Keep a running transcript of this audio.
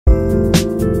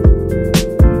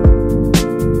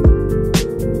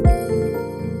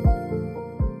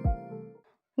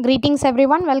Greetings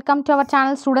everyone, welcome to our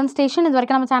channel Student Station. இது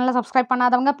வரைக்கும் நம்ம சேனலை சப்ஸ்கிரைப்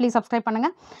பண்ணாதவங்க ப்ளீஸ் சப்ஸ்கிரைப் பண்ணுங்க.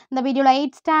 இந்த வீடியோவில்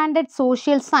 8th Standard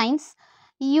Social Science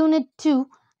Unit 2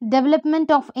 Development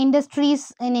of Industries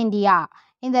in India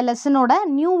இந்த லெசனோட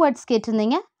நியூ வேர்ட்ஸ்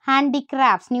கேட்டிருந்தீங்க.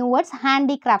 Handicrafts, new words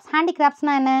handicrafts.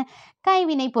 ஹேண்டிகிராஃப்ட்ஸ்னால் என்ன?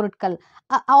 கைவினை பொருட்கள்.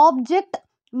 Object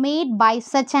made by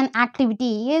such an activity,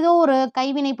 ஏதோ ஒரு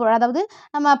கைவினை பொருள், அதாவது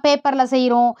நம்ம பேப்பரில்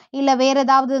செய்கிறோம், இல்லை வேறு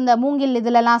ஏதாவது இந்த மூங்கில்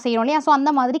இதிலெல்லாம் செய்கிறோம் இல்லையா? ஸோ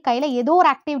அந்த மாதிரி கையில் ஏதோ ஒரு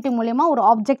ஆக்டிவிட்டி மூலயமா ஒரு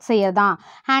ஆப்ஜெக்ட் செய்யறது தான்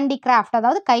ஹேண்டிகிராஃப்ட்,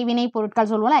 அதாவது கைவினை பொருட்கள்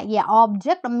சொல்லுவோம்ல. ஏ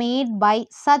object made by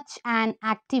such an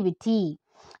activity.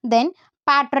 Then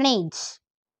patronage.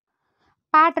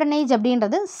 Patronage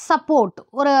அப்படின்றது சப்போர்ட்,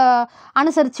 ஒரு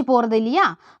அனுசரித்து போகிறது இல்லையா,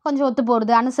 கொஞ்சம் ஒத்து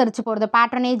போகிறது, அனுசரித்து போகிறது.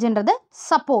 பேட்ரனேஜ்ன்றது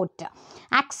support.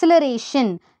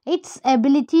 Acceleration, it's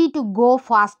ability to go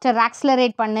pastor.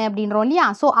 Accelerate பண்ணு அப்படின்றோம் இல்லையா?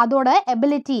 ஸோ அதோட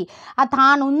எபிலிட்டி,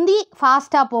 தான் உந்தி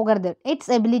ஃபாஸ்ட்டாக போகிறது.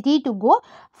 It's ability to go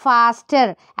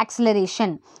pastor,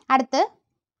 acceleration. அடுத்து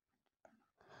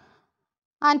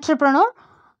entrepreneur,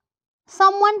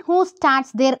 someone who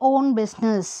starts their own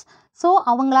business. So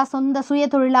அவங்களா சொந்த சுய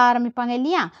தொழிலாக ஆரம்பிப்பாங்க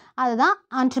இல்லையா, அதுதான்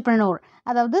entrepreneur,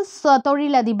 அதாவது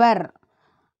தொழிலதிபர்.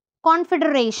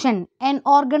 Confederation, an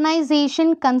organization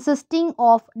consisting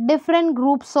of different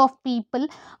groups of people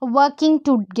working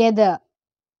together.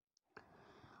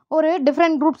 ஒரு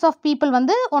டிஃப்ரெண்ட் குரூப்ஸ் ஆஃப் பீப்புள்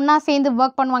வந்து ஒன்றா சேர்ந்து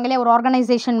ஒர்க் பண்ணுவாங்க இல்லையா, ஒரு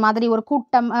ஆர்கனைசேஷன் மாதிரி, ஒரு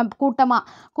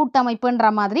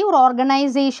கூட்டமைப்புன்ற மாதிரி ஒரு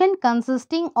organisation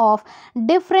consisting of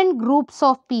different groups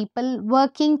of people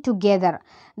working together.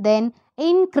 Then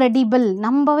incredible,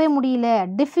 நம்பவே முடியல.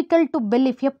 டிஃபிகல்ட் டு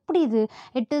பிலீவ், எப்படி இது,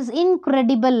 இட் இஸ்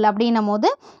இன்க்ரெடிபிள் அப்படின்னும் போது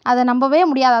அதை நம்பவே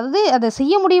முடியாது, அதாவது அதை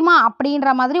செய்ய முடியுமா அப்படின்ற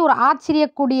மாதிரி ஒரு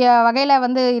ஆச்சரியக்கூடிய வகையில்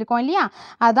வந்து இருக்கும் இல்லையா,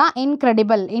 அதுதான்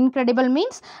இன்க்ரெடிபிள். இன்க்ரெடிபிள்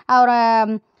மீன்ஸ் ஒரு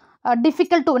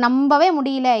டிஃபிகல்ட் டு, நம்பவே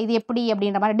முடியல இது எப்படி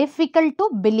அப்படின்ற மாதிரி, difficult to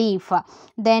believe.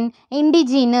 Then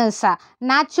indigenous,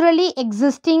 naturally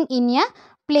existing in a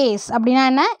place. அப்படின்னா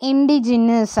என்ன?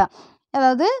 இண்டிஜினஸ்,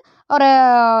 அதாவது ஒரு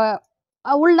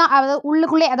அதாவது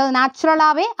உள்ளுக்குள்ளே, அதாவது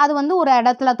நேச்சுரலாகவே அது வந்து ஒரு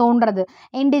இடத்துல தோன்றது.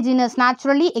 Indigenous,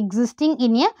 naturally existing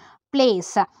in a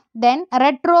place. Then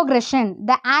ரெட்ரோக்ரெஷன்,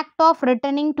 the act of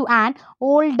returning to an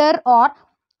older or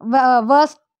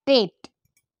worse state.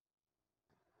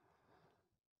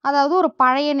 அதாவது ஒரு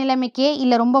பழைய நிலைமைக்கே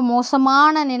இல்லை ரொம்ப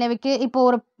மோசமான நிலைமைக்கு இப்போ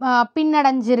ஒரு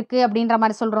பின்னடைஞ்சிருக்கு அப்படின்ற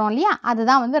மாதிரி சொல்கிறோம் இல்லையா,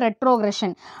 அதுதான் வந்து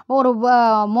ரெட்ரோக்ரெஷன். ஒரு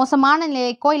மோசமான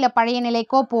நிலைக்கோ இல்லை பழைய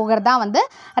நிலைக்கோ போகிறது தான் வந்து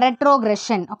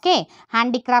ரெட்ரோக்ரெஷன். ஓகே,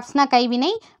 ஹேண்டிகிராஃப்ட்ஸ்னால்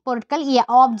கைவினை பொருட்கள். ஏ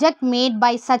object made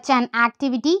by such an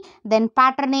activity. Then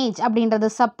patronage அப்படின்றது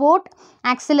support.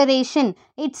 Acceleration,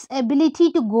 it's ability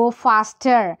to go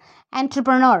pastor.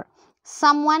 Entrepreneur,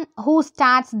 someone who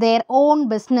starts their own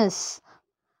business.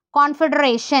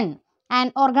 Confederation, an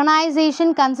organization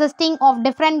consisting of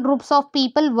different groups of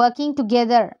people working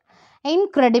together.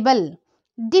 Incredible,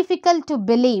 difficult to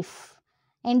believe.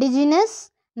 Indigenous,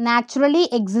 naturally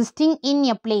existing in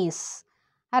a place.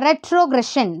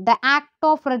 Retrogression, the act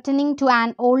of returning to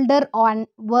an older or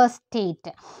worse state.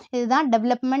 இதுதான்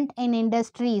development in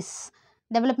industries,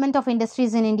 development of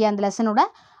industries in India அந்த லெசனோட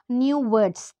new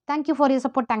words. Thank you for your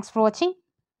support. Thanks for watching.